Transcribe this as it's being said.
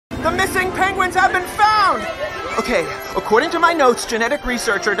The missing penguins have been found! Okay, according to my notes, genetic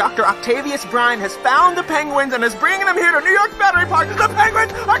researcher Dr. Octavius Brine has found the penguins and is bringing them here to New York Battery Park. The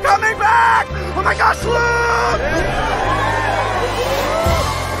penguins are coming back! Oh my gosh, look!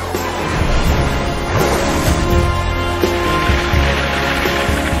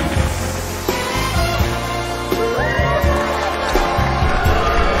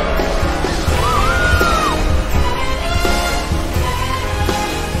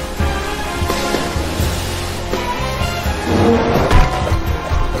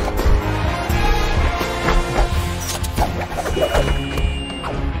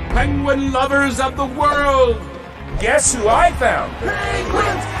 Penguin lovers of the world! Guess who I found?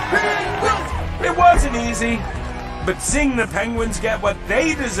 Penguins! Penguins! It wasn't easy, but seeing the penguins get what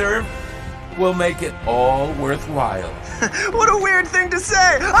they deserve will make it all worthwhile. What a weird thing to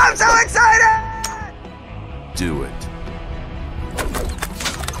say! I'm so excited! Do it.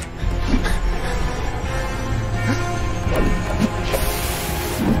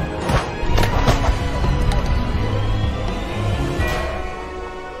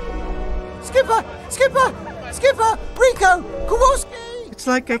 Skipper! Rico! Kowalski! It's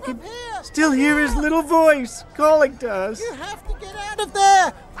like I can still hear his little voice calling to us. You have to get out of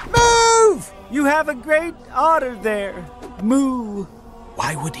there! Move! You have a great otter there. Moo.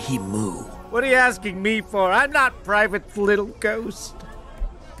 Why would he moo? What are you asking me for? I'm not Private's little ghost.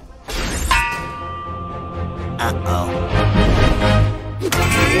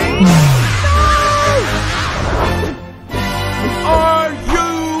 Are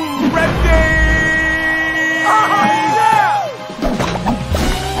you ready?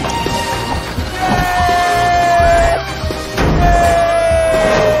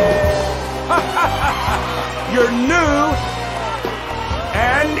 Your new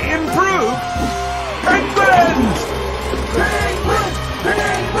and improved penguins! Penguins!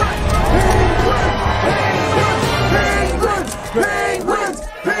 Penguins! Penguins!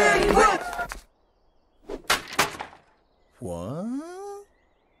 Penguins! What?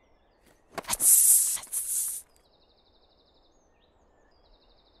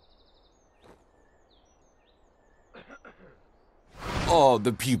 Oh,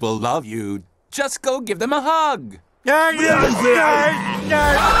 the people love you. Just go give them a hug. Don't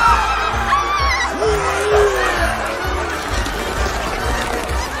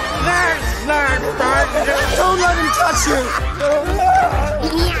let him touch you!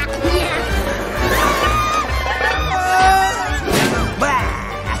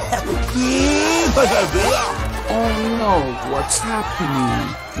 Oh no, what's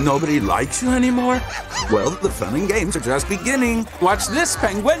happening? Nobody likes you anymore? Well, the fun and games are just beginning. Watch this,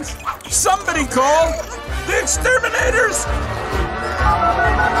 penguins. Somebody call the exterminators!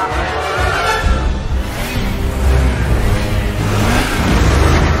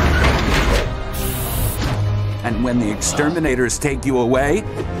 And when the exterminators take you away,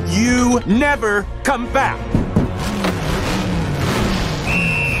 you never come back.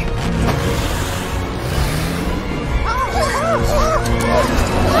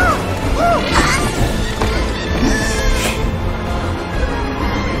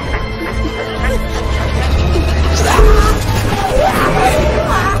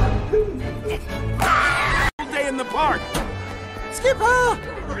 Day in the park. Skipper!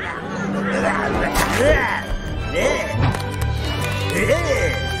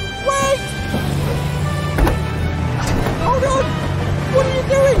 Wait! Hold on! What are you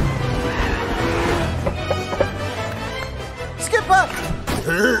doing? Skipper!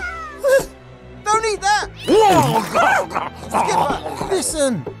 Don't eat that! Skipper,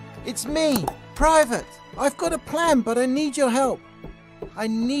 listen! It's me, Private. I've got a plan, but I need your help. I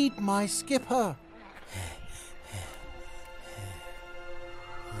need my Skipper.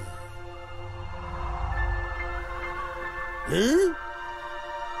 Huh?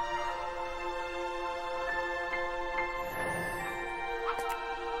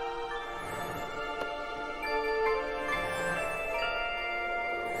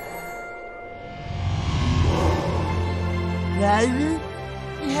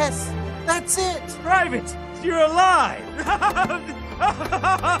 Yes, that's it. Private, you're alive!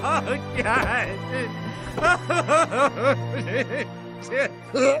 Oh, God!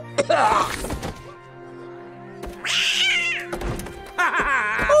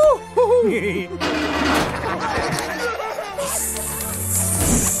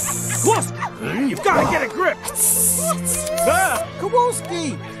 You've got to get a grip.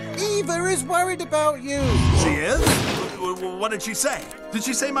 Kowalski, Eva is worried about you. She is? What did she say? Did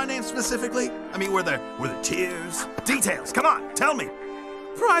she say my name specifically? I mean, were there tears? Details, come on, tell me.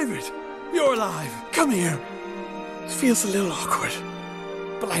 Private, you're alive. Come here. It feels a little awkward.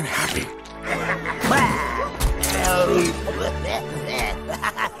 people I'm happy.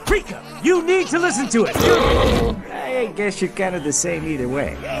 Rico, you need to listen to it. I guess you're kind of the same either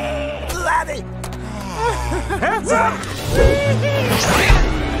way. Laddie! Hands up!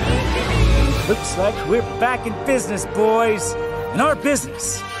 Looks like we're back in business, boys. And our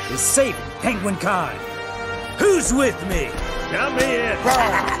business is saving penguin kind. Who's with me? Count me in.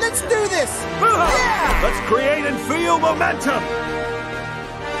 Let's do this! Yeah! Let's create and feel momentum!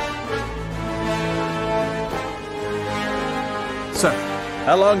 Sir,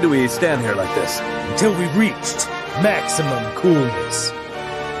 how long do we stand here like this? Until we reached maximum coolness.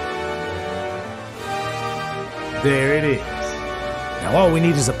 There it is. Now all we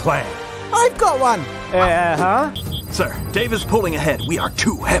need is a plan. I've got one! Huh? Sir, Dave is pulling ahead. We are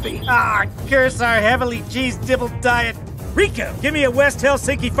too heavy. Ah, curse our heavily cheese-dibbled diet. Rico, give me a West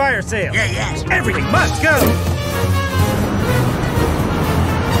Helsinki fire sale. Yes. Everything must go.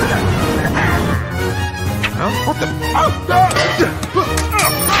 What the?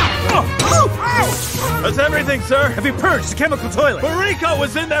 That's everything, sir. Have you purged the chemical toilet? But Rico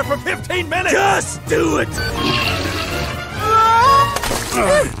was in there for 15 minutes. Just do it.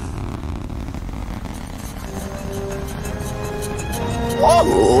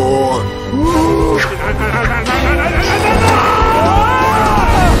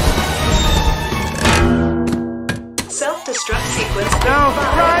 Self-destruct sequence. Now,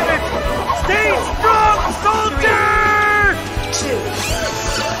 Private, stay strong, soldier! 2,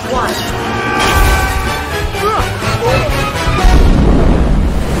 1.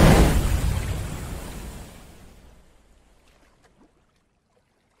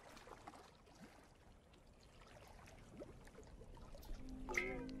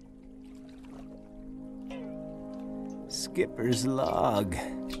 Skipper's log.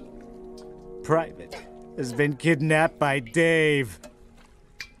 Private has been kidnapped by Dave.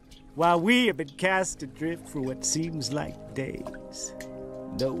 While we have been cast adrift for what seems like days.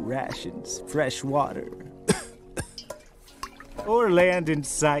 No rations, fresh water, or land in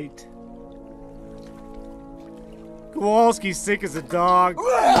sight. Kowalski's sick as a dog.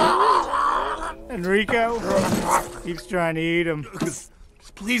 And Rico keeps trying to eat him.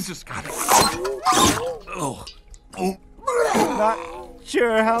 Please just got it. Oh. Not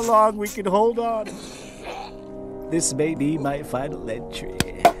sure how long we can hold on. This may be my final entry.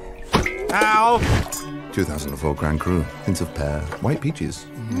 Ow! 2004 Grand Cru. Hints of pear. White peaches.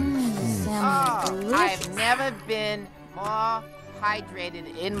 I've never been more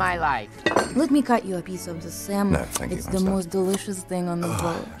hydrated in my life. Let me cut you a piece of the salmon. No, thank you, it's the Master. most delicious thing on the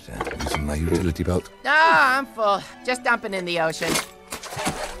boat. Using my utility belt. No, I'm full. Just dumping in the ocean.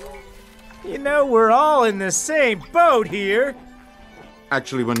 You know, we're all in the same boat here.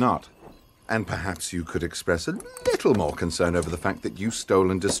 Actually, we're not. And perhaps you could express a little more concern over the fact that you stole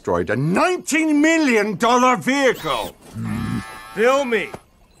and destroyed a $19 million vehicle. Fill me.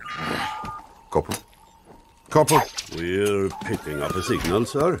 Corporal. Corporal. We're picking up a signal,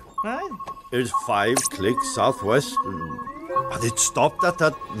 sir. What? It's 5 clicks southwest. But it stopped at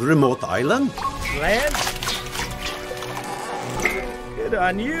that remote island. Land? Good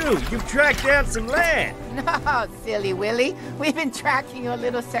on you. You've tracked down some land. No, silly Willy. We've been tracking your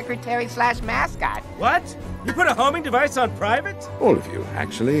little secretary/mascot. What? You put a homing device on Private? All of you,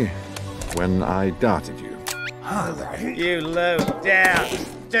 actually. When I darted you. You low down,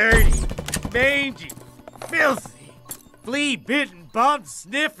 dirty, mangy, filthy, flea-bitten,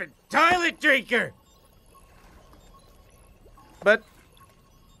 bomb-sniffing toilet drinker. But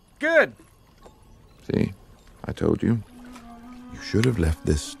good. See, I told you. You should have left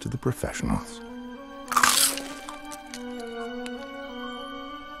this to the professionals.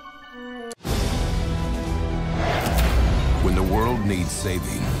 When the world needs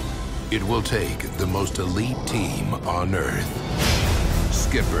saving, it will take the most elite team on Earth.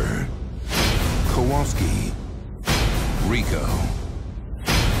 Skipper, Kowalski, Rico,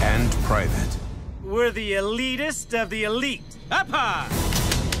 and Private. We're the elitist of the elite. Up high!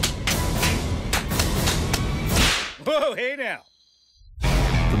 Whoa, hey now.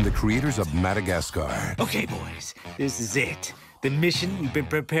 From the creators of Madagascar. Okay, boys, this is it. The mission we've been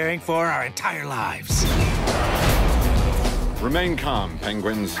preparing for our entire lives. Remain calm,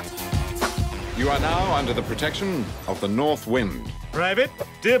 penguins. You are now under the protection of the North Wind. Private,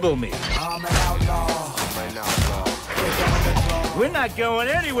 dibble me. I'm an outlaw. We're not going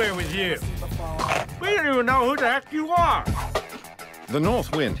anywhere with you. We don't even know who the heck you are. The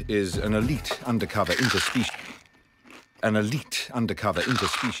North Wind is an elite undercover interspecies. An elite undercover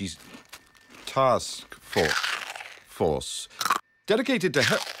interspecies task force dedicated to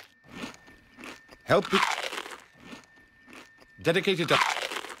dedicated to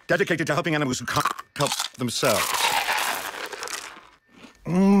dedicated to helping animals who can't help themselves.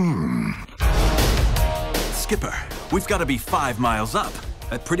 Skipper, we've got to be 5 miles up.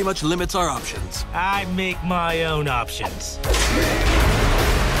 That pretty much limits our options. I make my own options.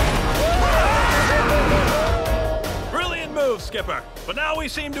 Brilliant move, Skipper. But now we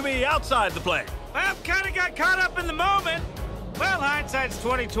seem to be outside the plane. Well, kind of got caught up in the moment. Well, hindsight's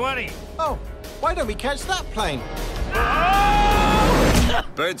 20/20. Oh, why don't we catch that plane?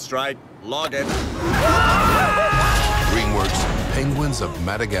 Bird strike. Log it. DreamWorks Penguins of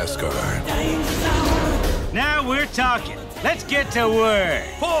Madagascar. Now we're talking. Let's get to work.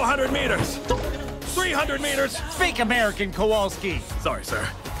 400 meters. 300 meters. Speak American, Kowalski. Sorry, sir.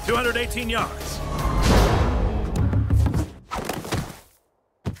 218 yards.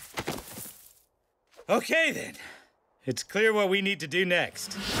 Okay, then. It's clear what we need to do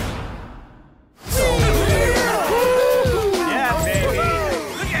next. Yeah, baby.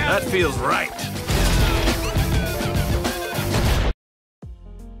 That feels right.